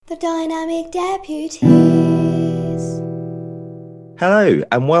The Dynamic Deputies. Hello,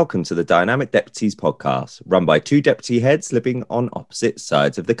 and welcome to the Dynamic Deputies podcast, run by two deputy heads living on opposite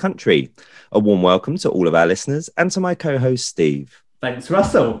sides of the country. A warm welcome to all of our listeners and to my co-host, Steve. Thanks,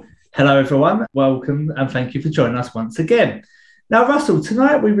 Russell. Hello, everyone. Welcome, and thank you for joining us once again. Now, Russell,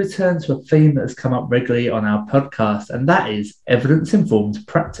 tonight we return to a theme that has come up regularly on our podcast, and that is evidence-informed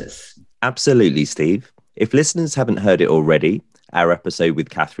practice. Absolutely, Steve. If listeners haven't heard it already, our episode with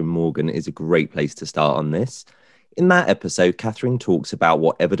Catherine Morgan is a great place to start on this. In that episode, Catherine talks about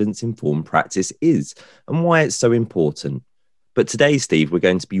what evidence-informed practice is and why it's so important. But today, Steve, we're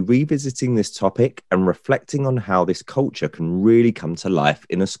going to be revisiting this topic and reflecting on how this culture can really come to life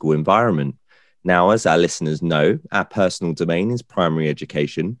in a school environment. Now, as our listeners know, our personal domain is primary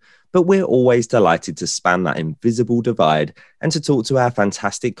education, but we're always delighted to span that invisible divide and to talk to our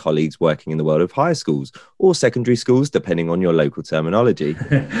fantastic colleagues working in the world of high schools or secondary schools, depending on your local terminology.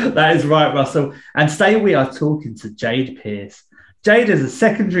 That is right, Russell. And today we are talking to Jade Pearce. Jade is a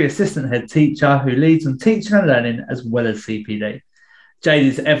secondary assistant head teacher who leads on teaching and learning as well as CPD. Jade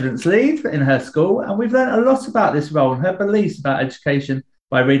is evidence lead in her school, and we've learned a lot about this role and her beliefs about education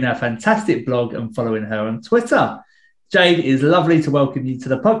by reading her fantastic blog and following her on Twitter. Jade, it is lovely to welcome you to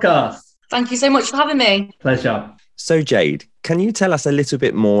the podcast. Thank you so much for having me. Pleasure. So, Jade, can you tell us a little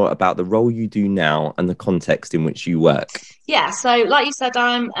bit more about the role you do now and the context in which you work? Yeah, so like you said,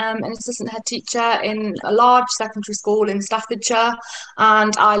 I'm an assistant head teacher in a large secondary school in Staffordshire,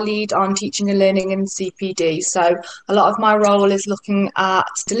 and I lead on teaching and learning in CPD. So a lot of my role is looking at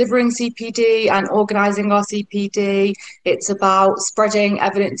delivering CPD and organising our CPD. It's about spreading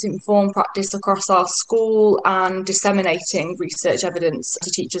evidence-informed practice across our school and disseminating research evidence to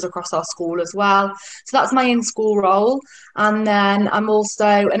teachers across our school as well. So that's my in-school role. And then I'm also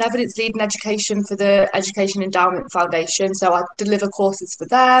an evidence lead in education for the Education Endowment Foundation. So I deliver courses for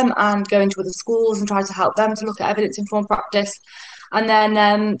them and go into other schools and try to help them to look at evidence-informed practice. And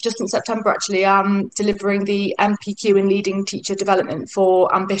then just in September, actually, I'm delivering the MPQ in leading teacher development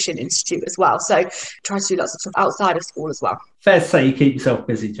for Ambition Institute as well. So try to do lots of stuff outside of school as well. Fair to say you keep yourself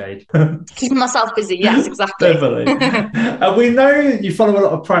busy, Jade. Keeping myself busy, yes, exactly. Definitely. We know you follow a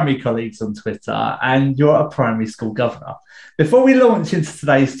lot of primary colleagues on Twitter and you're a primary school governor. Before we launch into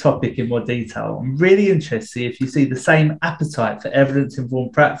today's topic in more detail, I'm really interested to see if you see the same appetite for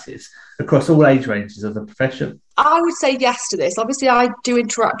evidence-informed practice across all age ranges of the profession. I would say yes to this. Obviously, I do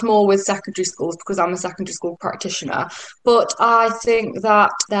interact more with secondary schools because I'm a secondary school practitioner, but I think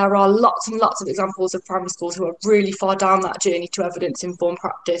that there are lots and lots of examples of primary schools who are really far down that journey to evidence-informed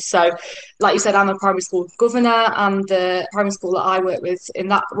practice. So, like you said, I'm a primary school governor, and the primary school that I work with in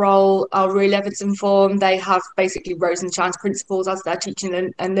that role are really evidence-informed. They have basically Rose and Shine's principles as their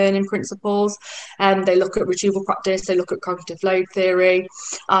teaching and learning principles, and they look at retrieval practice, they look at cognitive load theory.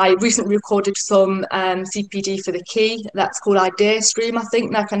 I recently recorded some CPD for the Key, that's called Idea Stream, I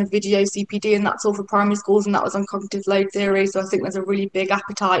think. They're kind of video CPD, and that's all for primary schools, and that was on cognitive load theory. So I think there's a really big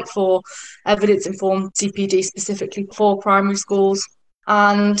appetite for evidence-informed CPD specifically for primary schools.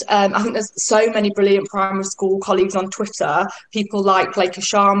 And I think there's so many brilliant primary school colleagues on Twitter, people like Laker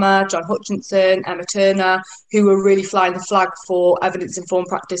Sharma, John Hutchinson, Emma Turner, who are really flying the flag for evidence-informed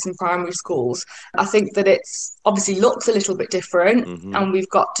practice in primary schools. I think that it's obviously looks a little bit different, and we've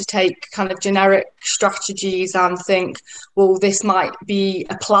got to take kind of generic strategies and think, well, this might be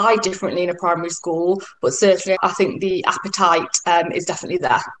applied differently in a primary school, but certainly I think the appetite is definitely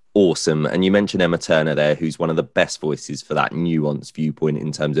there. Awesome. And you mentioned Emma Turner there, who's one of the best voices for that nuanced viewpoint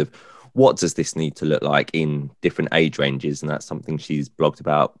in terms of what does this need to look like in different age ranges. And that's something she's blogged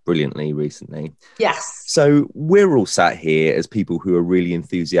about brilliantly recently. Yes. So we're all sat here as people who are really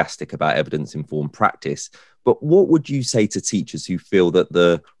enthusiastic about evidence-informed practice. But what would you say to teachers who feel that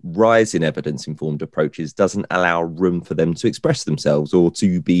the rise in evidence-informed approaches doesn't allow room for them to express themselves or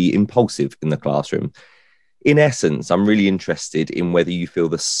to be impulsive in the classroom? In essence, I'm really interested in whether you feel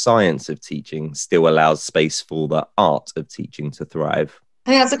the science of teaching still allows space for the art of teaching to thrive. I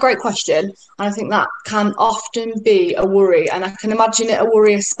think that's a great question. And I think that can often be a worry. And I can imagine it a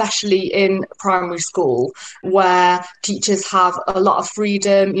worry, especially in primary school, where teachers have a lot of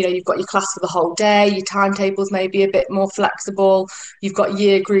freedom. You know, you've got your class for the whole day, your timetables may be a bit more flexible. You've got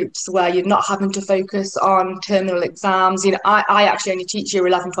year groups where you're not having to focus on terminal exams. You know, I actually only teach year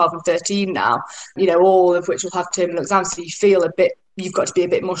 11, 12 and 13 now, you know, all of which will have terminal exams. So you feel you've got to be a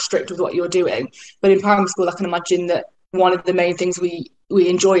bit more strict with what you're doing. But in primary school, I can imagine that one of the main things we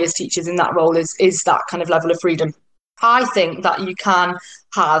enjoy as teachers in that role is that kind of level of freedom. I think that you can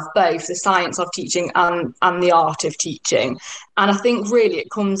have both the science of teaching and the art of teaching. And I think really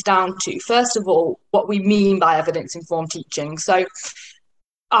it comes down to, first of all, what we mean by evidence-informed teaching. So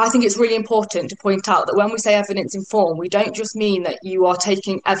I think it's really important to point out that when we say evidence informed, we don't just mean that you are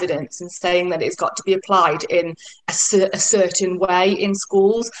taking evidence and saying that it's got to be applied in a certain way in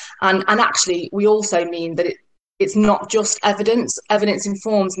schools. And actually, we also mean that it's not just evidence. Evidence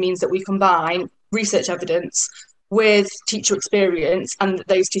informed means that we combine research evidence with teacher experience, and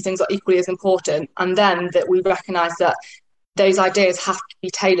those two things are equally as important. And then that we recognise that those ideas have to be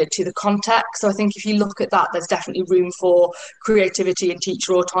tailored to the context. So I think if you look at that, there's definitely room for creativity and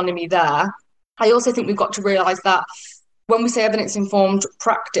teacher autonomy there. I also think we've got to realise that when we say evidence-informed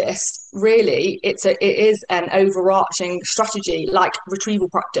practice, really it is an overarching strategy like retrieval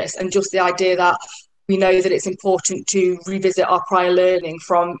practice, and just the idea that we know that it's important to revisit our prior learning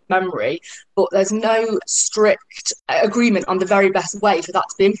from memory, but there's no strict agreement on the very best way for that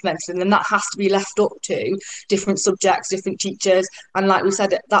to be implemented. And then that has to be left up to different subjects, different teachers. And like we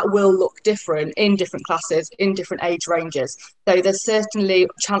said, that will look different in different classes, in different age ranges. So there's certainly a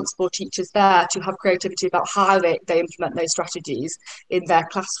chance for teachers there to have creativity about how they implement those strategies in their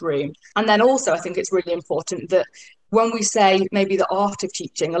classroom. And then also, I think it's really important that when we say maybe the art of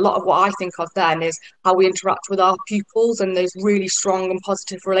teaching, a lot of what I think of then is how we interact with our pupils and those really strong and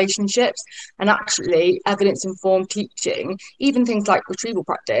positive relationships. And actually, evidence-informed teaching, even things like retrieval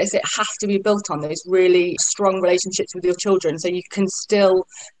practice, it has to be built on those really strong relationships with your children, so you can still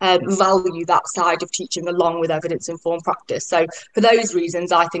value that side of teaching along with evidence-informed practice. So for those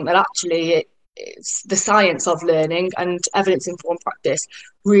reasons, I think that actually it's the science of learning, and evidence-informed practice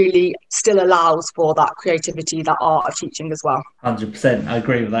really still allows for that creativity, that art of teaching as well. 100%, I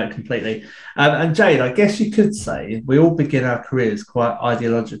agree with that completely. And Jade, I guess you could say we all begin our careers quite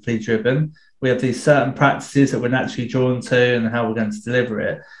ideologically driven. We have these certain practices that we're naturally drawn to and how we're going to deliver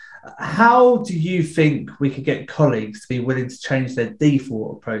it. How do you think we could get colleagues to be willing to change their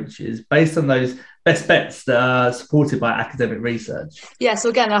default approaches based on those best bets that are supported by academic research? Yeah, so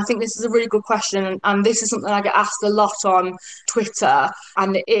again, I think this is a really good question, and this is something I get asked a lot on Twitter,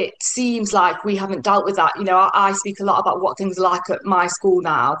 and it seems like we haven't dealt with that. You know, I speak a lot about what things are like at my school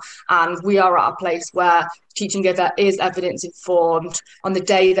now, and we are at a place where teaching is evidence informed. On the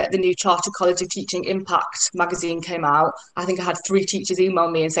day that the new Chartered College of Teaching Impact magazine came out, I think I had 3 teachers email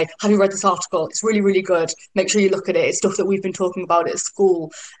me and say, have you read this article? It's really, really good. Make sure you look at it. It's stuff that we've been talking about at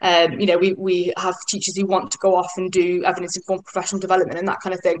school. You know, we have teachers who want to go off and do evidence informed professional development and that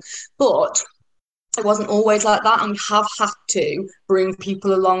kind of thing. But it wasn't always like that, and we have had to bring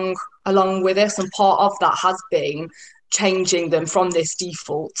people along with us, and part of that has been changing them from this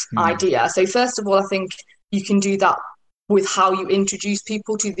default idea. So first of all, I think you can do that with how you introduce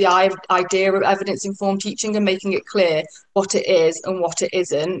people to the idea of evidence-informed teaching and making it clear what it is and what it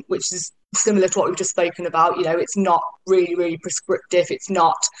isn't, which is similar to what we've just spoken about. You know, it's not really, really prescriptive. It's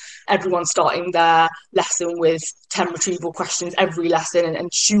not everyone starting their lesson with 10 retrieval questions every lesson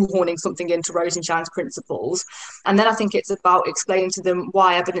and shoehorning something into Rosenshine's principles. And then I think it's about explaining to them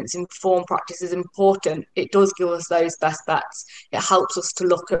why evidence-informed practice is important. It does give us those best bets. It helps us to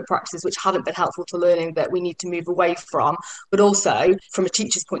look at practices which haven't been helpful to learning that we need to move away from. But also, from a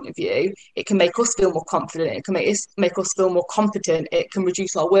teacher's point of view, it can make us feel more confident. It can make us feel more competent. It can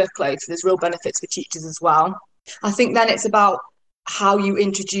reduce our workload. So there's real benefits for teachers as well. I think then it's about how you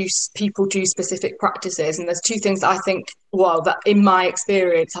introduce people to specific practices. And there's 2 things that I think, well, that in my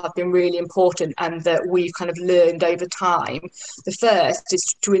experience have been really important and that we've kind of learned over time. The first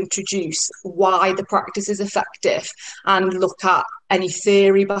is to introduce why the practice is effective and look at any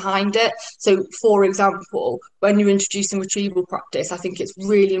theory behind it. So, for example, when you're introducing retrieval practice, I think it's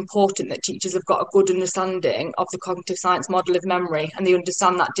really important that teachers have got a good understanding of the cognitive science model of memory, and they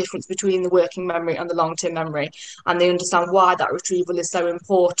understand that difference between the working memory and the long-term memory, and they understand why that retrieval is so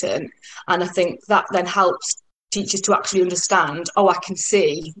important. And I think that then helps teachers to actually understand, oh, I can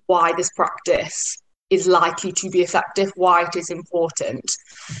see why this practice is likely to be effective, why it is important.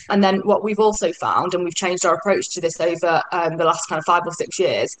 And then what we've also found, and we've changed our approach to this over the last kind of 5 or 6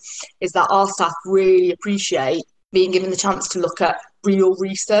 years, is that our staff really appreciate being given the chance to look at real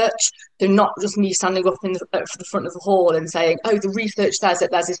research. So not just me standing up in the front of the hall and saying, oh, the research says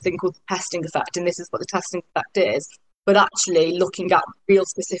that there's this thing called the testing effect, and this is what the testing effect is, but actually looking at real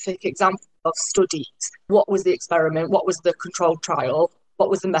specific examples of studies. What was the experiment? What was the controlled trial? What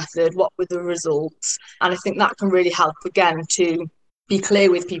was the method? What were the results? And I think that can really help, again, to be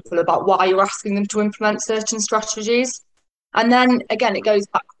clear with people about why you're asking them to implement certain strategies. And then, again, it goes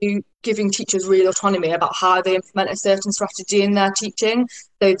back to giving teachers real autonomy about how they implement a certain strategy in their teaching,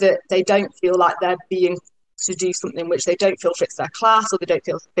 so that they don't feel like they're being to do something which they don't feel fits their class, or they don't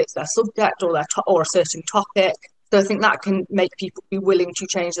feel fits their subject or or a certain topic. So I think that can make people be willing to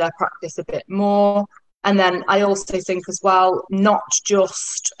change their practice a bit more. And then I also think as well, not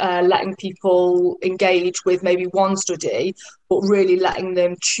just letting people engage with maybe one study, but really letting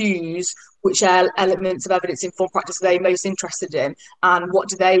them choose which elements of evidence-informed practice are they most interested in and what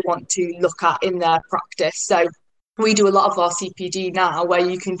do they want to look at in their practice. So we do a lot of our CPD now where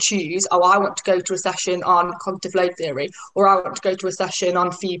you can choose, oh, I want to go to a session on cognitive load theory, or I want to go to a session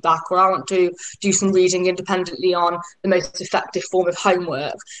on feedback, or I want to do some reading independently on the most effective form of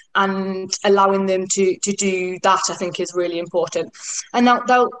homework. And allowing them to do that, I think, is really important. And now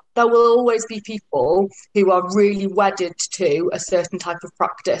there will always be people who are really wedded to a certain type of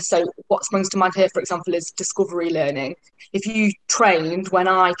practice. So what springs to mind here, for example, is discovery learning. If you trained when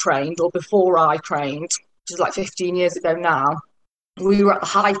I trained or before I trained, which is like 15 years ago now, we were at the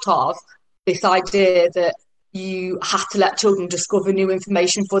height of this idea that you have to let children discover new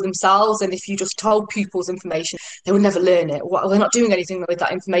information for themselves. And if you just told pupils information, they would never learn it. Well, they're not doing anything with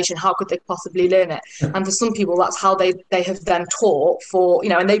that information. How could they possibly learn it? And for some people, that's how they have then taught for,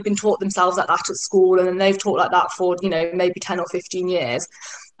 and they've been taught themselves like that at school. And then they've taught like that for, maybe 10 or 15 years.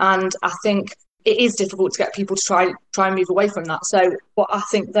 And I think it is difficult to get people to try and move away from that. So what I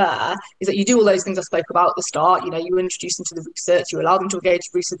think there is that you do all those things I spoke about at the start. You introduce them to the research, you allow them to engage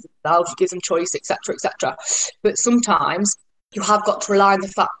with research themselves, you give them choice, etc., etc. But sometimes you have got to rely on the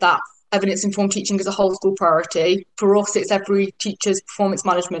fact that evidence-informed teaching is a whole school priority. For us, it's every teacher's performance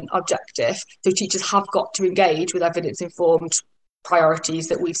management objective. So teachers have got to engage with evidence-informed priorities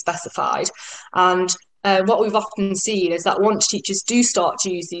that we've specified. And what we've often seen is that once teachers do start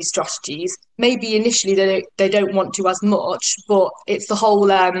to use these strategies, maybe initially they don't want to as much, but it's the whole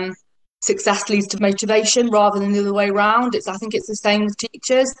success leads to motivation rather than the other way around. I think it's the same with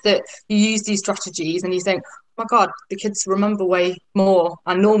teachers, that you use these strategies and you think, oh my God, the kids remember way more.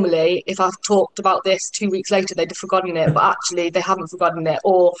 And normally, if I've talked about this 2 weeks later, they'd have forgotten it, but actually they haven't forgotten it.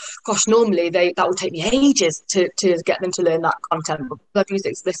 Or, gosh, normally that would take me ages to get them to learn that content. But because I've used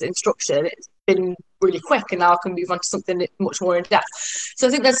explicit instruction, it's been really quick, and now I can move on to something much more in depth. So I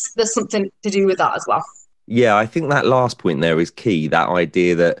think there's something to do with that as well. Yeah, I think that last point there is key, that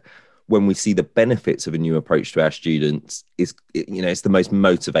idea that when we see the benefits of a new approach to our students, it's the most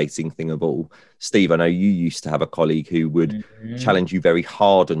motivating thing of all. Steve, I know you used to have a colleague who would challenge you very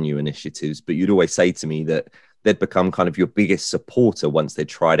hard on new initiatives, but you'd always say to me that they'd become kind of your biggest supporter once they'd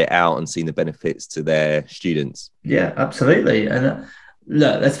tried it out and seen the benefits to their students. Yeah, absolutely. And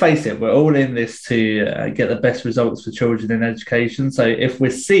look, let's face it, we're all in this to get the best results for children in education. So if we're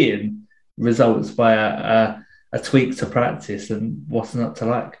seeing results by a tweak to practice, and what's not to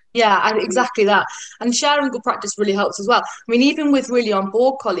like? Yeah, exactly that. And sharing good practice really helps as well. I mean, even with really on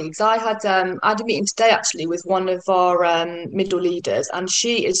board colleagues, I had a meeting today actually with one of our middle leaders, and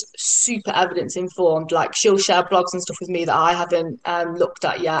she is super evidence informed. Like, she'll share blogs and stuff with me that I haven't looked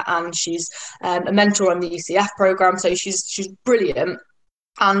at yet, and she's a mentor on the ECF program, so she's brilliant.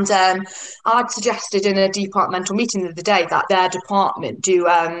 And I'd suggested in a departmental meeting the other day that their department do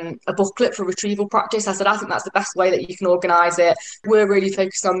a booklet for retrieval practice. I said, I think that's the best way that you can organise it. We're really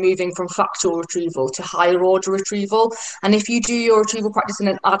focused on moving from factual retrieval to higher order retrieval. And if you do your retrieval practice in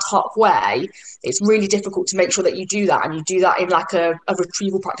an ad hoc way, it's really difficult to make sure that you do that. And you do that in like a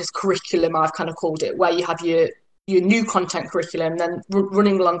retrieval practice curriculum, I've kind of called it, where you have your new content curriculum, then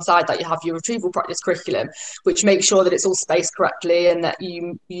running alongside that you have your retrieval practice curriculum, which makes sure that it's all spaced correctly and that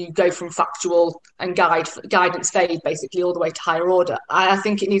you go from factual and guidance fade basically all the way to higher order. I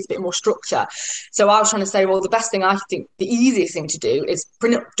think it needs a bit more structure. So I was trying to say, well, the best thing, I think the easiest thing to do is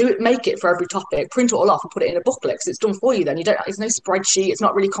make it for every topic, print it all off and put it in a booklet, because it's done for you. Then it's no spreadsheet, it's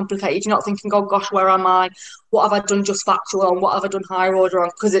not really complicated, you're not thinking, oh gosh, where am I, what have I done just factual on, what have I done higher order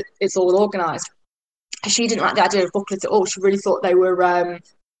on, because it's all organised. She didn't like the idea of booklets at all. She really thought they were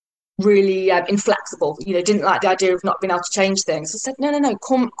really inflexible. Didn't like the idea of not being able to change things. So I said, no,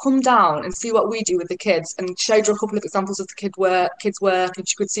 come down and see what we do with the kids. And showed her a couple of examples of the kids' work, and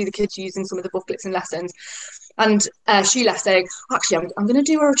she could see the kids using some of the booklets in lessons. And she left saying, actually, I'm going to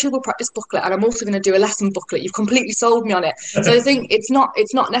do a retrieval practice booklet, and I'm also going to do a lesson booklet. You've completely sold me on it. So I think it's not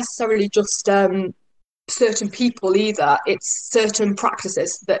necessarily just certain people either. It's certain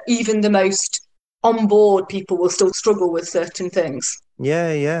practices that even the most on board people will still struggle with certain things.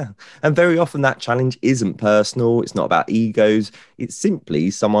 Yeah. And very often that challenge isn't personal. It's not about egos. It's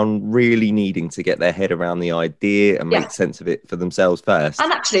simply someone really needing to get their head around the idea and make sense of it for themselves first.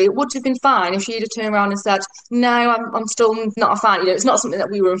 And actually, it would have been fine if she'd have turned around and said, no, I'm still not a fan. It's not something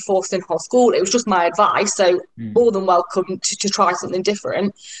that we were enforced in whole school. It was just my advice. So more than welcome to try something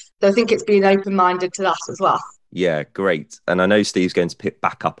different. So I think it's being open-minded to that as well. Yeah, great. And I know Steve's going to pick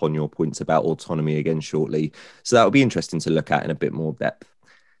back up on your points about autonomy again shortly. So that will be interesting to look at in a bit more depth.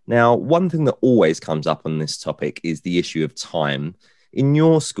 Now, one thing that always comes up on this topic is the issue of time. In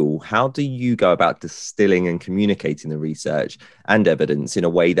your school, how do you go about distilling and communicating the research and evidence in a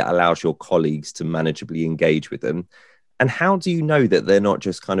way that allows your colleagues to manageably engage with them? And how do you know that they're not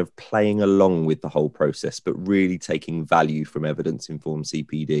just kind of playing along with the whole process, but really taking value from evidence-informed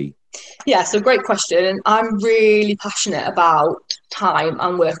CPD? Yeah, so great question. And I'm really passionate about time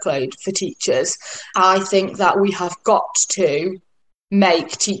and workload for teachers. I think that we have got to make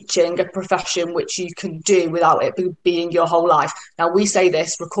teaching a profession which you can do without it being your whole life. Now, we say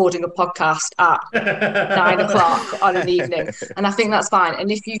this recording a podcast at 9 o'clock on an evening, and I think that's fine.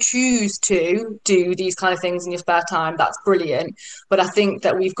 And if you choose to do these kind of things in your spare time, that's brilliant. But I think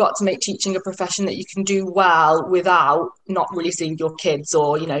that we've got to make teaching a profession that you can do well without not really seeing your kids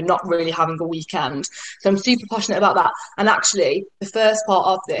or, you know, not really having a weekend. So I'm super passionate about that. And actually, the first part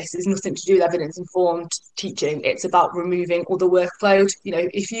of this is nothing to do with evidence-informed teaching. It's about removing all the workload. You know,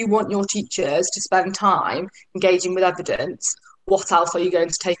 if you want your teachers to spend time engaging with evidence, what else are you going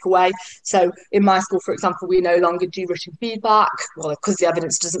to take away? So in my school, for example, we no longer do written feedback, well, because the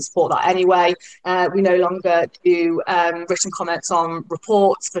evidence doesn't support that anyway. We no longer do written comments on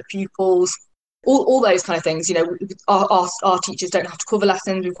reports for pupils. All those kind of things. You know, our teachers don't have to cover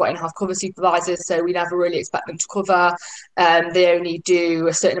lessons. We've got in-house cover supervisors, so we never really expect them to cover. They only do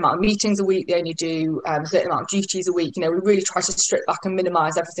a certain amount of meetings a week. They only do a certain amount of duties a week. You know, we really try to strip back and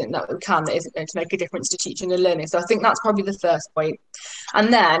minimise everything that we can that isn't going to make a difference to teaching and learning. So I think that's probably the first point.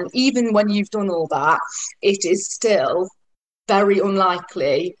 And then, even when you've done all that, it is still very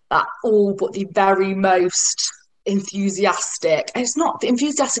unlikely that all but the very most enthusiastic, and it's not,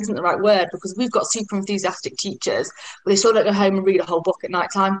 enthusiastic isn't the right word, because we've got super enthusiastic teachers, but they still don't go home and read a whole book at night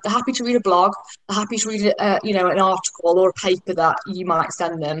time. They're happy to read a blog, they're happy to read an article or a paper that you might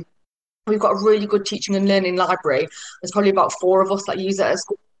send them. We've got a really good teaching and learning library. There's probably about 4 of us that use it at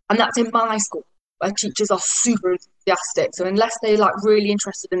school, and that's in my school, where teachers are super enthusiastic. So unless they're like really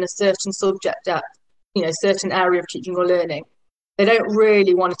interested in a certain subject, certain area of teaching or learning, they don't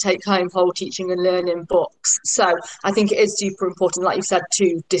really want to take home whole teaching and learning books. So I think it is super important, like you said,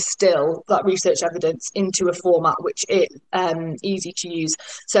 to distill that research evidence into a format which is easy to use.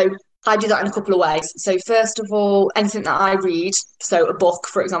 So I do that in a couple of ways. So first of all, anything that I read, so a book,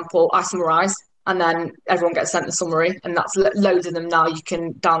 for example, I summarise, and then everyone gets sent a summary, and that's loads of them now you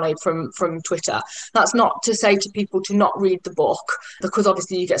can download from Twitter. That's not to say to people to not read the book, because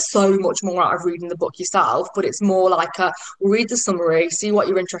obviously you get so much more out of reading the book yourself, but it's more like read the summary, see what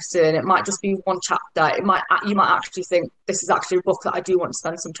you're interested in. It might just be one chapter. You might actually think, this is actually a book that I do want to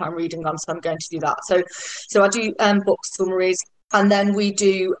spend some time reading on, so I'm going to do that. So I do book summaries. And then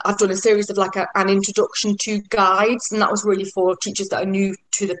I've done a series of like an introduction to guides, and that was really for teachers that are new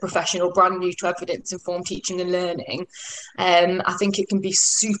to the profession or brand new to evidence-informed teaching and learning. I think it can be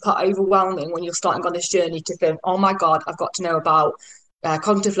super overwhelming when you're starting on this journey to think, oh my God, I've got to know about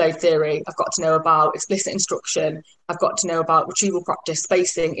cognitive load theory, I've got to know about explicit instruction, I've got to know about retrieval practice,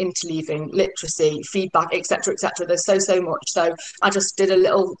 spacing, interleaving, literacy, feedback, etc., etc. There's so much. So I just did a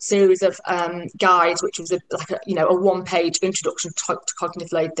little series of guides, which was a one-page introduction to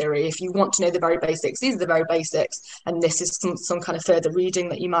cognitive load theory. If you want to know the very basics, these are the very basics, and this is some kind of further reading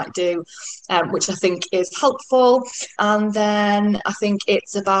that you might do, which I think is helpful. And then I think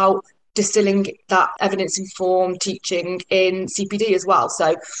it's about distilling that evidence-informed teaching in CPD as well.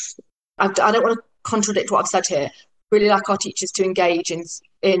 So I don't want to contradict what I've said here. Really like our teachers to engage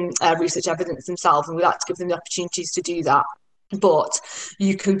in research evidence themselves, and we like to give them the opportunities to do that. But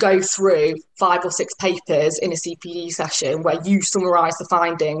you can go through 5 or 6 papers in a CPD session where you summarise the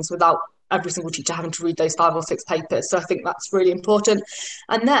findings without every single teacher having to read those 5 or 6 papers. So I think that's really important.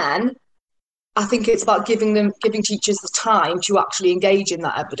 And then I think it's about giving teachers the time to actually engage in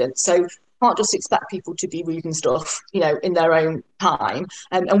that evidence. So you can't just expect people to be reading stuff, in their own time.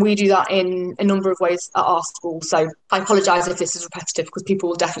 And we do that in a number of ways at our school. So I apologise if this is repetitive, because people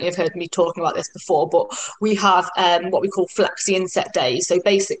will definitely have heard me talking about this before, but we have what we call flexi inset days. So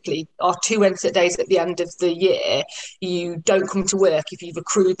basically our 2 inset days at the end of the year, you don't come to work if you've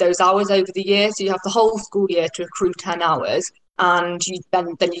accrued those hours over the year. So you have the whole school year to accrue 10 hours. And then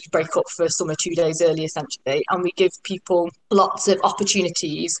you break up for summer 2 days early, essentially. And we give people lots of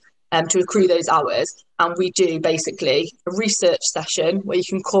opportunities to accrue those hours. And we do basically a research session where you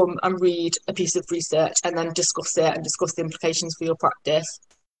can come and read a piece of research and then discuss it and discuss the implications for your practice.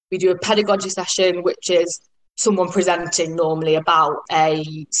 We do a pedagogy session, which is someone presenting normally about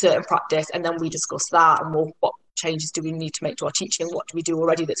a certain practice, and then we discuss that and what changes do we need to make to our teaching, what do we do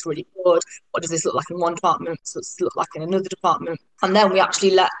already that's really good, what does this look like in one department, what does this look like in another department. And then we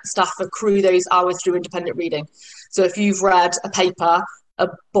actually let staff accrue those hours through independent reading. So if you've read a paper a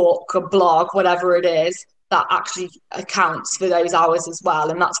book, a blog, whatever it is, that actually accounts for those hours as well.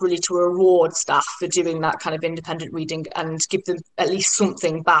 And that's really to reward staff for doing that kind of independent reading and give them at least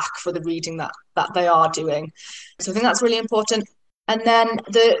something back for the reading that they are doing. So I think that's really important. And then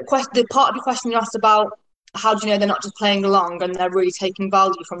the part of your question you asked about, how do you know they're not just playing along and they're really taking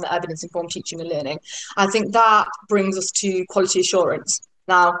value from the evidence-informed teaching and learning? I think that brings us to quality assurance.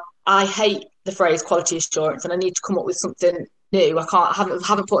 Now, I hate the phrase quality assurance, and I need to come up with something new. I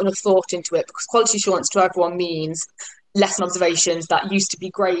haven't put enough thought into it, because quality assurance to everyone means lesson observations that used to be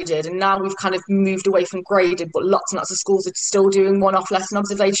graded, and now we've kind of moved away from graded, but lots and lots of schools are still doing one-off lesson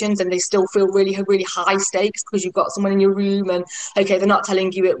observations, and they still feel really, really high stakes because you've got someone in your room and, okay, they're not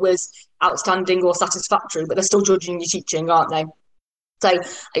telling you it was outstanding or satisfactory, but they're still judging your teaching, aren't they? So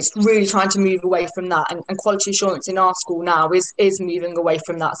it's really trying to move away from that, and quality assurance in our school now is moving away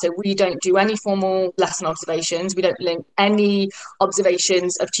from that. So we don't do any formal lesson observations. We don't link any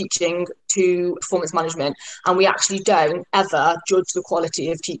observations of teaching to performance management, and we actually don't ever judge the quality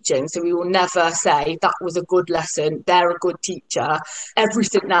of teaching. So we will never say that was a good lesson, they're a good teacher.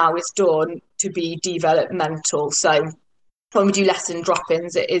 Everything now is done to be developmental. So when we do lesson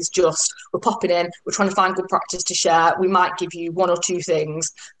drop-ins, it is just, we're popping in, we're trying to find good practice to share. We might give you one or two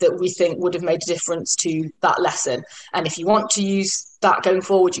things that we think would have made a difference to that lesson. And if you want to use that going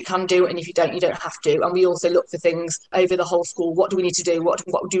forward, you can do it. And if you don't have to. And we also look for things over the whole school. What do we need to do? What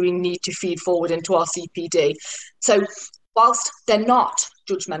do we need to feed forward into our CPD? So whilst they're not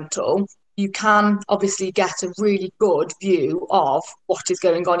judgmental, you can obviously get a really good view of what is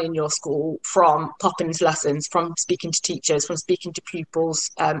going on in your school from popping into lessons, from speaking to teachers, from speaking to pupils,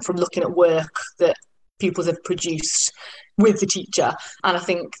 from looking at work that pupils have produced with the teacher. And I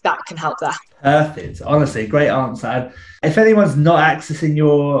think that can help there. Perfect. Honestly, great answer. And if anyone's not accessing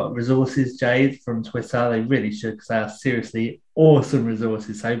your resources, Jade, from Twitter, they really should, because they are seriously awesome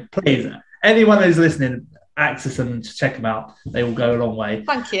resources. So please, anyone who's listening, access them and check them out. They will go a long way.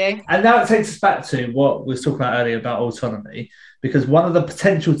 Thank you. And now it takes us back to what we was talking about earlier about autonomy, because one of the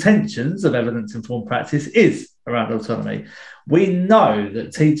potential tensions of evidence-informed practice is around autonomy. We know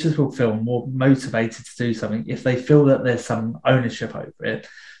that teachers will feel more motivated to do something if they feel that there's some ownership over it.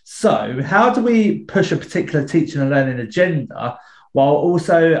 So how do we push a particular teaching and learning agenda while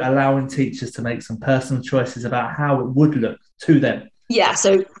also allowing teachers to make some personal choices about how it would look to them? Yeah,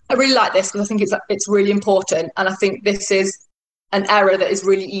 so I really like this, because I think it's really important. And I think this is an error that is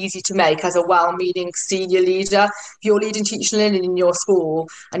really easy to make as a well-meaning senior leader. If you're leading teaching and learning in your school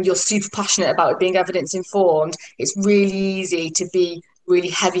and you're super passionate about it being evidence-informed, it's really easy to be really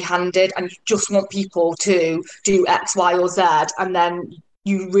heavy-handed and you just want people to do X, Y, or Z, and then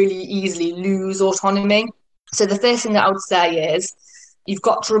you really easily lose autonomy. So the first thing that I would say is, you've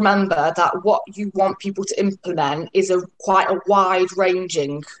got to remember that what you want people to implement is quite a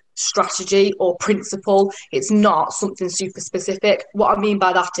wide-ranging strategy or principle. It's not something super specific. What I mean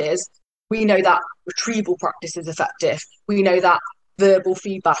by that is, we know that retrieval practice is effective. We know that verbal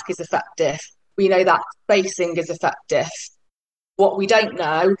feedback is effective. We know that spacing is effective. What we don't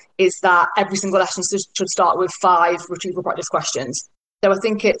know is that every single lesson should start with 5 retrieval practice questions. So I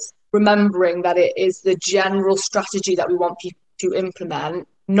think it's remembering that it is the general strategy that we want people to implement,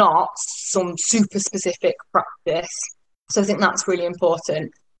 not some super specific practice. So I think that's really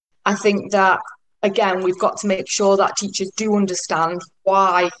important. I think that, again, we've got to make sure that teachers do understand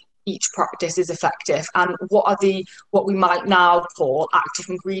why each practice is effective and what we might now call active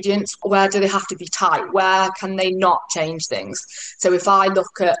ingredients. Where do they have to be tight? Where can they not change things? So if I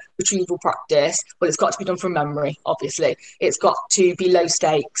look at retrieval practice, well, it's got to be done from memory, obviously. It's got to be low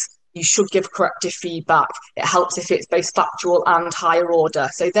stakes. You should give corrective feedback. It helps if it's both factual and higher order.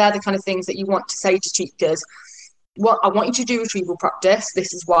 So they're the kind of things that you want to say to teachers. I want you to do retrieval practice.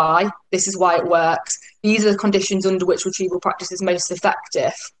 This is why it works. These are the conditions under which retrieval practice is most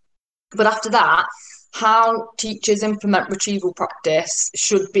effective. But after that, how teachers implement retrieval practice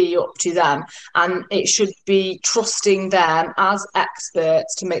should be up to them, and it should be trusting them as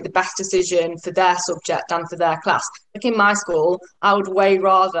experts to make the best decision for their subject and for their class. Like in my school, I would way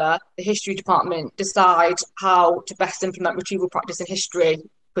rather the history department decide how to best implement retrieval practice in history,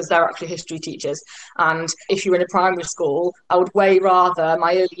 because they're actually history teachers. And if you're in a primary school, I would way rather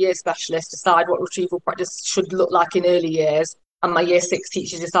my early years specialist decide what retrieval practice should look like in early years, and my year 6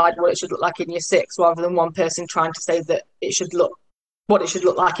 teacher decide what it should look like in year 6, rather than one person trying to say that it should look what it should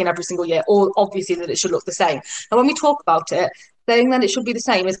look like in every single year, or obviously that it should look the same. And when we talk about it, saying that it should be the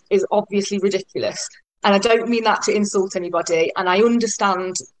same is obviously ridiculous. And I don't mean that to insult anybody. And I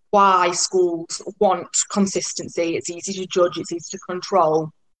understand why schools want consistency. It's easy to judge, it's easy to control.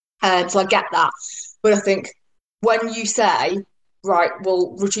 So I get that. But I think when you say right,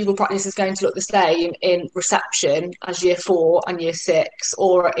 well, retrieval practice is going to look the same in reception as year 4 and year 6,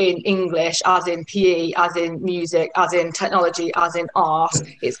 or in English, as in PE, as in music, as in technology, as in art.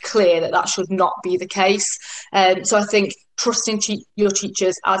 It's clear that that should not be the case. So I think trusting your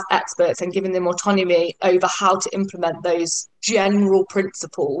teachers as experts and giving them autonomy over how to implement those general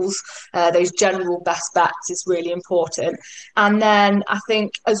principles, those general best bets is really important. And then I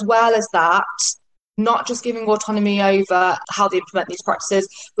think, as well as that, not just giving autonomy over how they implement these practices,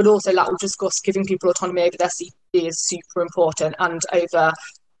 but also, like we've discussed, giving people autonomy over their CPD is super important, and over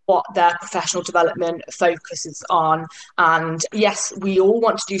what their professional development focuses on. And yes, we all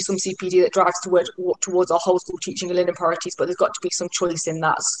want to do some CPD that drives towards our whole school teaching and learning priorities, but there's got to be some choice in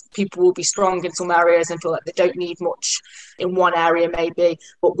that. People will be strong in some areas and feel like they don't need much in one area maybe,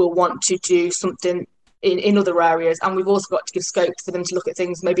 but will want to do something in other areas. And we've also got to give scope for them to look at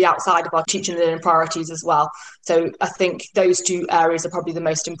things maybe outside of our teaching and learning priorities as well. So I think those 2 areas are probably the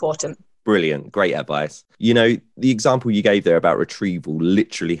most important. Brilliant. Great advice. You know, the example you gave there about retrieval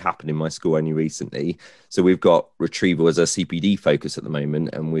literally happened in my school only recently. So we've got retrieval as a CPD focus at the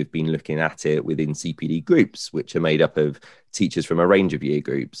moment, and we've been looking at it within CPD groups, which are made up of teachers from a range of year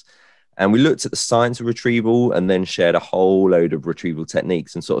groups. And we looked at the science of retrieval and then shared a whole load of retrieval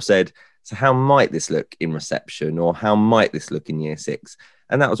techniques and sort of said, so how might this look in reception, or how might this look in year 6?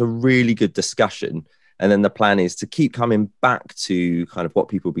 And that was a really good discussion. And then the plan is to keep coming back to kind of what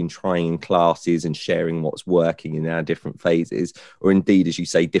people have been trying in classes and sharing what's working in our different phases, or indeed, as you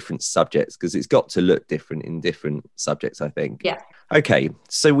say, different subjects, because it's got to look different in different subjects, I think. Yeah. Okay,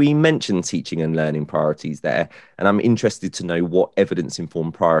 so we mentioned teaching and learning priorities there, and I'm interested to know what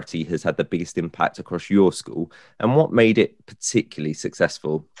evidence-informed priority has had the biggest impact across your school and what made it particularly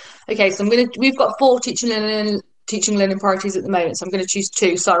successful. Okay, so we've got 4 teaching and learning priorities at the moment, so I'm going to choose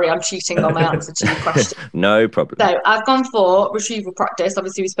 2. Sorry, I'm cheating on my answer to your question. No problem. So I've gone for retrieval practice.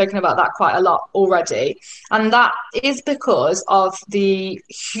 Obviously, we've spoken about that quite a lot already, and that is because of the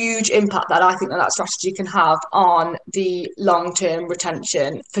huge impact that I think that strategy can have on the long-term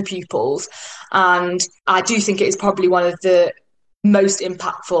retention for pupils. And I do think it is probably one of the most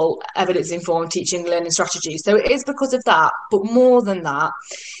impactful evidence-informed teaching and learning strategies. So it is because of that, but more than that,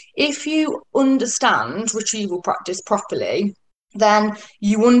 if you understand retrieval practice properly, then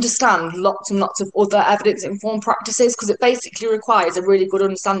you understand lots and lots of other evidence-informed practices, because it basically requires a really good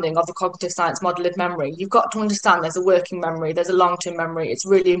understanding of the cognitive science model of memory. You've got to understand there's a working memory, there's a long-term memory. It's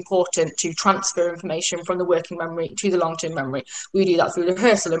really important to transfer information from the working memory to the long-term memory. We do that through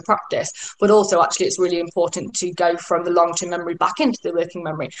rehearsal and practice, but also actually it's really important to go from the long-term memory back into the working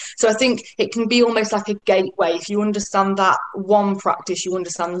memory. So I think it can be almost like a gateway. If you understand that one practice, you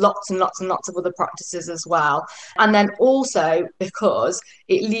understand lots and lots and lots of other practices as well. And then also, because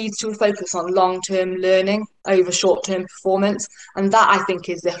it leads to a focus on long-term learning over short-term performance. And that, I think,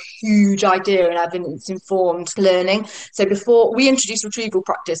 is a huge idea in evidence-informed learning. So before we introduced retrieval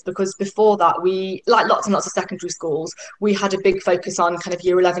practice, because before that, we, like lots and lots of secondary schools, we had a big focus on kind of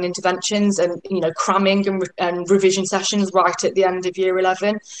year 11 interventions and, you know, cramming and revision sessions right at the end of year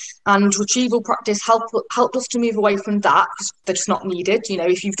 11. And retrieval practice helped us to move away from that, because they're just not needed. You know,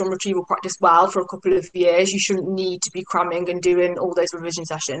 if you've done retrieval practice well for a couple of years, you shouldn't need to be cramming and doing all those revision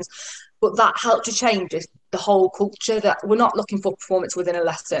sessions. But that helped to change the whole culture, that we're not looking for performance within a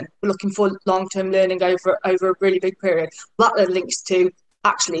lesson. We're looking for long-term learning over a really big period. That then links to,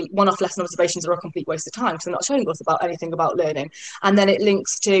 actually, one-off lesson observations are a complete waste of time because they're not showing us about anything about learning. And then it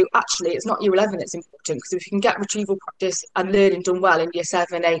links to, actually, it's not year 11 that's important, because if you can get retrieval practice and learning done well in year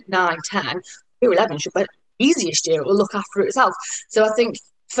 7, 8, 9, 10, year 11 should be the easiest year. It will look after itself. So I think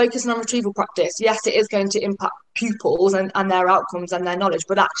focusing on retrieval practice, yes, it is going to impact pupils and their outcomes and their knowledge,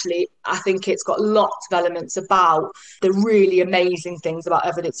 but actually I think it's got lots of elements about the really amazing things about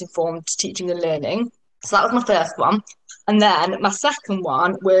evidence-informed teaching and learning. So that was my first one. And then my second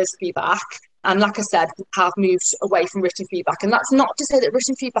one was feedback. And like I said, we have moved away from written feedback. And that's not to say that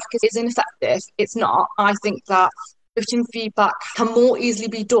written feedback is ineffective. It's not. I think that written feedback can more easily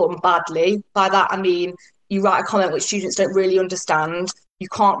be done badly. By that, I mean, you write a comment which students don't really understand. You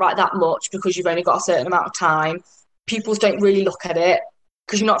can't write that much because you've only got a certain amount of time. Pupils don't really look at it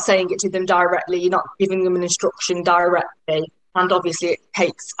because you're not saying it to them directly. You're not giving them an instruction directly. And obviously it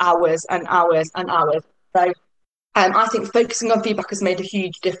takes hours and hours and hours. So I think focusing on feedback has made a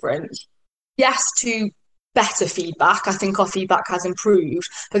huge difference. Yes, to better feedback. I think our feedback has improved.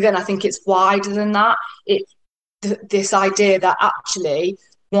 But again, I think it's wider than that. It's this idea that actually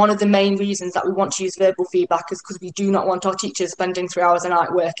one of the main reasons that we want to use verbal feedback is because we do not want our teachers spending 3 hours a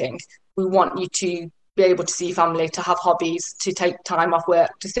night working. We want you to be able to see family, to have hobbies, to take time off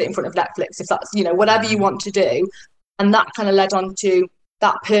work, to sit in front of Netflix, if that's, you know, whatever you want to do. And that kind of led on to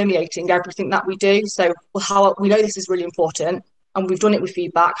that permeating everything that we do. So how we know this is really important, and we've done it with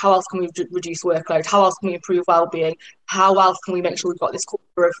feedback. How else can we reduce workload? How else can we improve well-being? How else can we make sure we've got this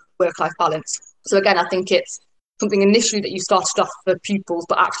culture of work-life balance? So again, I think it's something initially that you started off for pupils,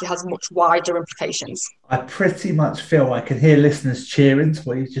 but actually has much wider implications. I pretty much feel I can hear listeners cheering to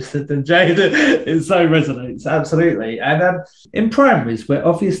what you just said then, Jade. It so resonates, absolutely. And in primaries, we're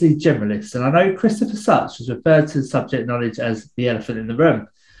obviously generalists, and I know Christopher Such has referred to subject knowledge as the elephant in the room.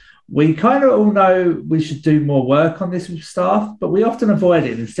 We kind of all know we should do more work on this with staff, but we often avoid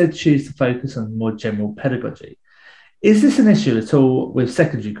it and instead choose to focus on more general pedagogy. Is this an issue at all with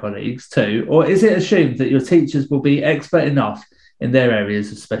secondary colleagues too, or is it assumed that your teachers will be expert enough in their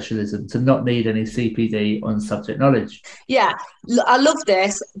areas of specialism to not need any CPD on subject knowledge? Yeah, I love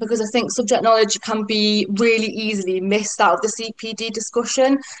this because I think subject knowledge can be really easily missed out of the CPD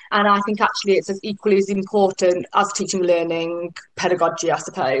discussion. And I think actually it's as equally as important as teaching and learning pedagogy, I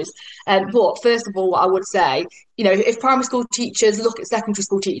suppose. But first of all, what I would say, you know, if primary school teachers look at secondary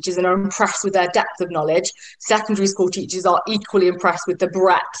school teachers and are impressed with their depth of knowledge, secondary school teachers are equally impressed with the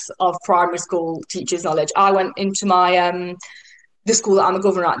breadth of primary school teachers' knowledge. I went into my the school that I'm a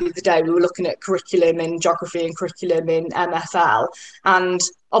governor at the other day, we were looking at curriculum in geography and curriculum in MFL. And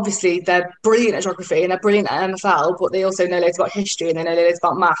obviously they're brilliant at geography and they're brilliant at MFL, but they also know loads about history and they know loads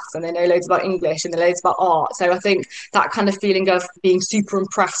about maths and they know loads about English and they know loads about art. So I think that kind of feeling of being super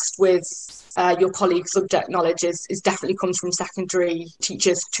impressed with your colleagues' subject knowledge is definitely comes from secondary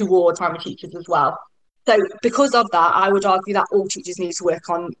teachers towards primary teachers as well. So because of that, I would argue that all teachers need to work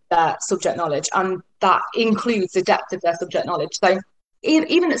on their subject knowledge, and that includes the depth of their subject knowledge. So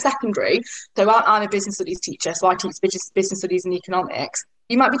even at secondary, so I'm a business studies teacher, so I teach business studies and economics.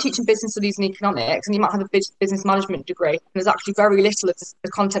 You might be teaching business studies and economics, and you might have a business management degree. And there's actually very little of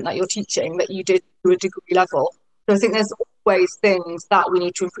the content that you're teaching that you did to a degree level. So I think there's always things that we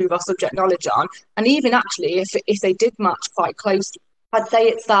need to improve our subject knowledge on. And even actually, if they did match quite closely, I'd say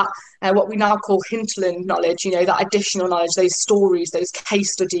it's that what we now call hinterland knowledge, you know, that additional knowledge, those stories, those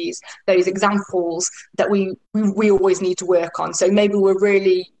case studies, those examples that we always need to work on. So maybe we're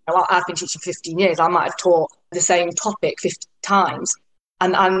really, you know, I've been teaching 15 years, I might have taught the same topic 50 times.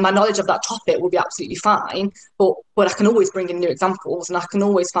 And my knowledge of that topic will be absolutely fine, but I can always bring in new examples and I can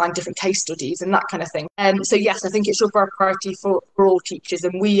always find different case studies and that kind of thing. So yes, I think it should be a priority for all teachers.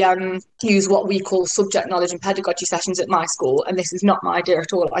 And we use what we call subject knowledge and pedagogy sessions at my school. And this is not my idea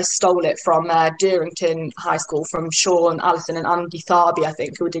at all. I stole it from Durrington High School, from Sean, Alison and Andy Tharby, I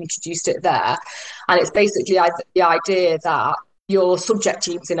think, who had introduced it there. And it's basically the idea that your subject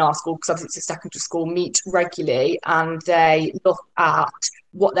teams in our school, because obviously it's a secondary school, meet regularly and they look at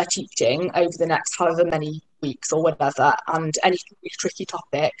what they're teaching over the next however many weeks or whatever, and any really tricky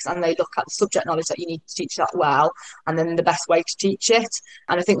topics, and they look at the subject knowledge that you need to teach that well, and then the best way to teach it.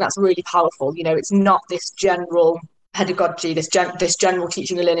 And I think that's really powerful. You know, it's not this general pedagogy, this general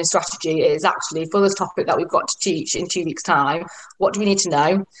teaching and learning strategy. It is actually, for this topic that we've got to teach in 2 weeks' time, what do we need to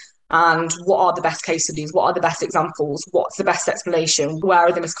know? And what are the best case studies? What are the best examples? What's the best explanation? Where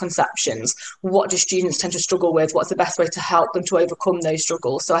are the misconceptions? What do students tend to struggle with? What's the best way to help them to overcome those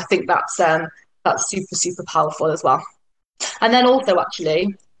struggles? So I think that's super, super powerful as well. And then also,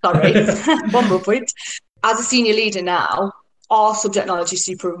 actually, one more point. As a senior leader now, our subject knowledge is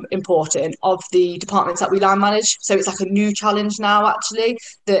super important of the departments that we line manage. So it's like a new challenge now, actually,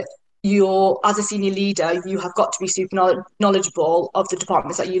 that as a senior leader, you have got to be super knowledgeable of the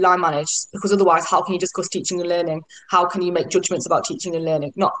departments that you line manage, because otherwise, how can you discuss teaching and learning? How can you make judgments about teaching and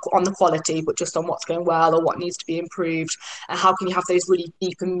learning, not on the quality, but just on what's going well or what needs to be improved? And how can you have those really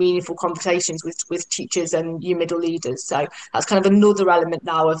deep and meaningful conversations with teachers and your middle leaders? So that's kind of another element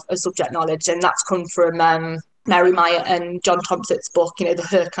now of subject knowledge, and that's come from Mary Meyer and John Thompson's book, you know, the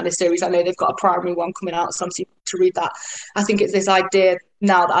Her kind of series. I know they've got a primary one coming out, so I'm super to read that. I think it's this idea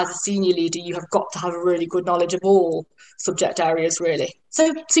now that as a senior leader, you have got to have a really good knowledge of all subject areas, really.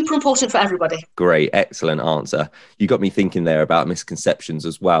 So super important for everybody. Great, excellent answer. You got me thinking there about misconceptions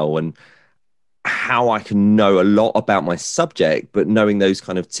as well, and how I can know a lot about my subject, but knowing those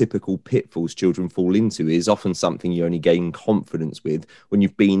kind of typical pitfalls children fall into is often something you only gain confidence with when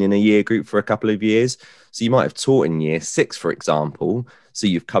you've been in a year group for a couple of years. So you might have taught in year 6, for example, so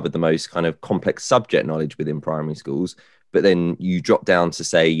you've covered the most kind of complex subject knowledge within primary schools, but then you drop down to,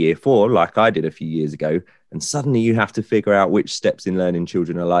 say, year 4, like I did a few years ago, and suddenly you have to figure out which steps in learning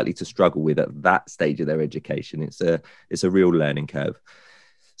children are likely to struggle with at that stage of their education. It's a real learning curve.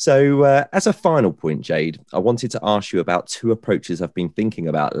 So as a final point, Jade, I wanted to ask you about 2 approaches I've been thinking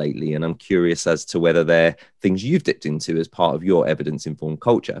about lately, and I'm curious as to whether they're things you've dipped into as part of your evidence-informed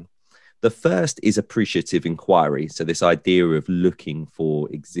culture. The first is appreciative inquiry. So this idea of looking for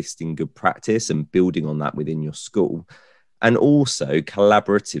existing good practice and building on that within your school. And also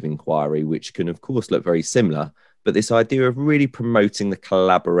collaborative inquiry, which can, of course, look very similar, but this idea of really promoting the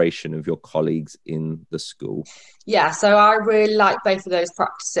collaboration of your colleagues in the school. Yeah, so I really like both of those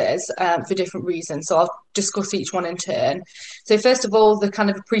practices for different reasons. So I'll discuss each one in turn. So first of all, the kind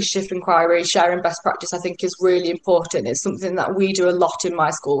of appreciative inquiry, sharing best practice, I think is really important. It's something that we do a lot in my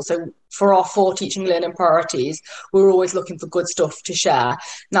school. So for our 4 teaching and learning priorities, we're always looking for good stuff to share.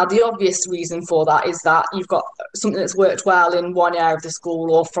 Now, the obvious reason for that is that you've got something that's worked well in one area of the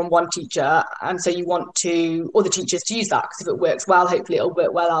school or from one teacher, and so you want other teachers to use that, because if it works well, hopefully it'll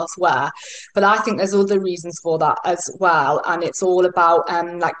work well elsewhere. But I think there's other reasons for that as well, and it's all about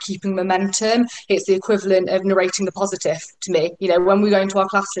like keeping momentum. It's the equivalent of narrating the positive to me. You know, when we go into our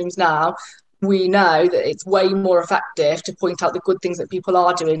classrooms now, we know that it's way more effective to point out the good things that people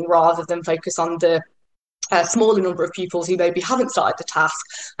are doing rather than focus on the smaller number of pupils who maybe haven't started the task.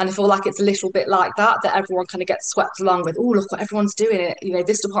 And I feel like it's a little bit like that everyone kind of gets swept along with, oh, look what everyone's doing. You know,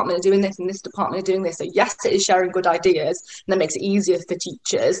 this department are doing this and this department are doing this. So yes, it is sharing good ideas, and that makes it easier for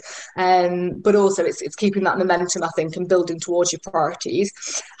teachers. But also it's keeping that momentum, I think, and building towards your priorities.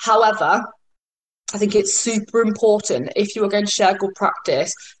 However, I think it's super important, if you are going to share good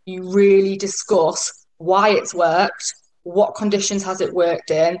practice, you really discuss why it's worked, what conditions has it worked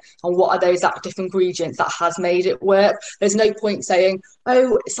in, and what are those active ingredients that has made it work. There's no point saying,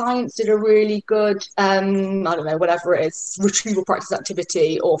 oh, science did a really good, I don't know, whatever it is, retrieval practice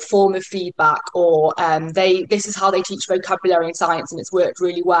activity or form of feedback, or this is how they teach vocabulary in science and it's worked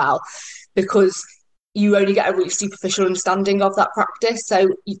really well, because you only get a really superficial understanding of that practice. So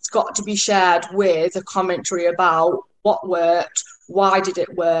it's got to be shared with a commentary about what worked, why did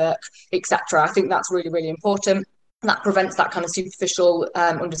it work, etc. I think that's really, really important. And that prevents that kind of superficial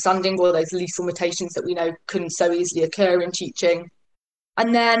understanding, or those lethal limitations that we know can so easily occur in teaching.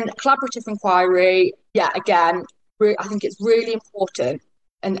 And then collaborative inquiry, yeah, again, I think it's really important.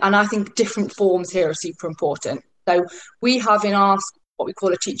 And I think different forms here are super important. So we have in our school what we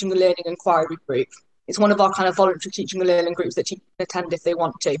call a teaching and learning inquiry group. It's one of our kind of voluntary teaching and learning groups that teachers can attend if they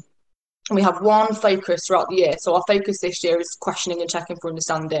want to. And we have one focus throughout the year. So our focus this year is questioning and checking for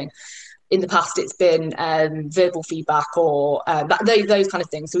understanding. In the past, it's been verbal feedback or those kind of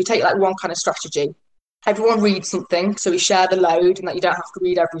things. So we take like one kind of strategy. Everyone reads something, so we share the load and that you don't have to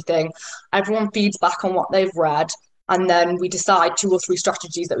read everything. Everyone feeds back on what they've read. And then we decide 2 or 3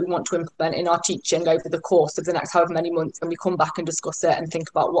 strategies that we want to implement in our teaching over the course of the next however many months. And we come back and discuss it and think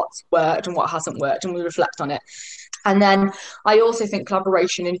about what's worked and what hasn't worked, and we reflect on it. And then I also think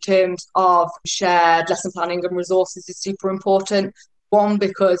collaboration in terms of shared lesson planning and resources is super important. One,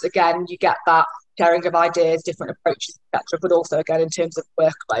 because again, you get that sharing of ideas, different approaches, etc. But also, again, in terms of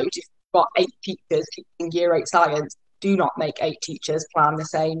workload, if you've got 8 teachers teaching year 8 science, do not make 8 teachers plan the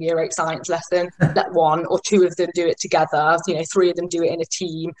same year 8 science lesson. Let 1 or 2 of them do it together, 3 of them do it in a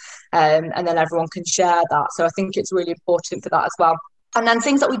team, and then everyone can share that. So I think it's really important for that as well. And then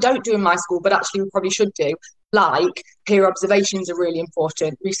things that we don't do in my school, but actually we probably should do, like peer observations are really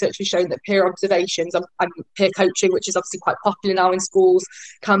important. Research has shown that peer observations and peer coaching, which is obviously quite popular now in schools,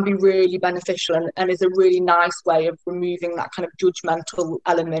 can be really beneficial and is a really nice way of removing that kind of judgmental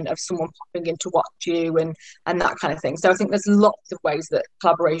element of someone popping in to watch you and that kind of thing. So I think there's lots of ways that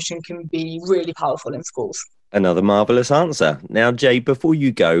collaboration can be really powerful in schools. Another marvellous answer. Now, Jay, before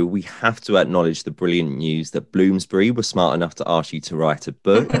you go, we have to acknowledge the brilliant news that Bloomsbury was smart enough to ask you to write a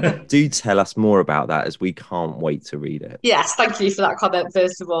book. Do tell us more about that, as we can't wait to read it. Yes, thank you for that comment,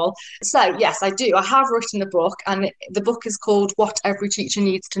 first of all. So, yes, I do. I have written a book, and the book is called What Every Teacher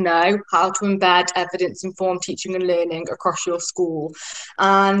Needs to Know, How to Embed Evidence-Informed Teaching and Learning Across Your School.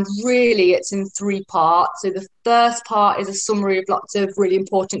 And really, it's in 3 parts. So the first part is a summary of lots of really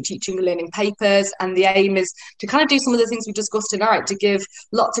important teaching and learning papers, and the aim is to kind of do some of the things we discussed tonight, to give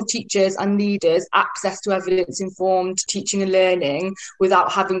lots of teachers and leaders access to evidence-informed teaching and learning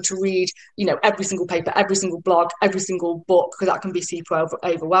without having to read, every single paper, every single blog, every single book, because that can be super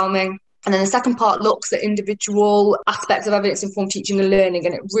overwhelming. And then the second part looks at individual aspects of evidence-informed teaching and learning,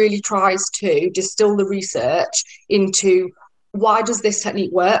 and it really tries to distill the research into why does this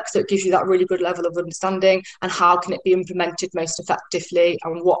technique work? So it gives you that really good level of understanding, and how can it be implemented most effectively,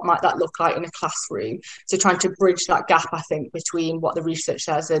 and what might that look like in a classroom? So trying to bridge that gap, I think, between what the research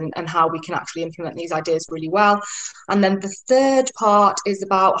says and how we can actually implement these ideas really well. And then the third part is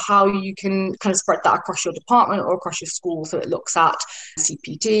about how you can kind of spread that across your department or across your school. So it looks at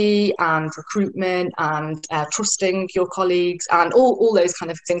CPD and recruitment and trusting your colleagues and all those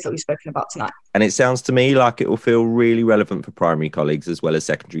kind of things that we've spoken about tonight. And it sounds to me like it will feel really relevant for primary colleagues as well as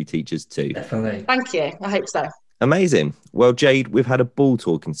secondary teachers too. Definitely. Thank you. I hope so. Amazing. Well, Jade, we've had a ball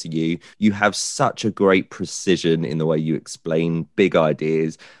talking to you. You have such a great precision in the way you explain big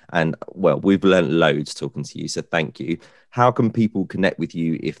ideas. And, well, we've learned loads talking to you. So thank you. How can people connect with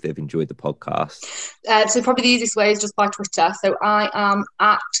you if they've enjoyed the podcast? So probably the easiest way is just by Twitter. So I am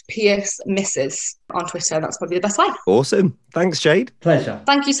at Pierce Mrs. on Twitter. That's probably the best way. Awesome. Thanks, Jade. Pleasure.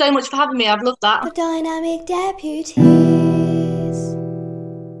 Thank you so much for having me. I've loved that. The Dynamic Deputies.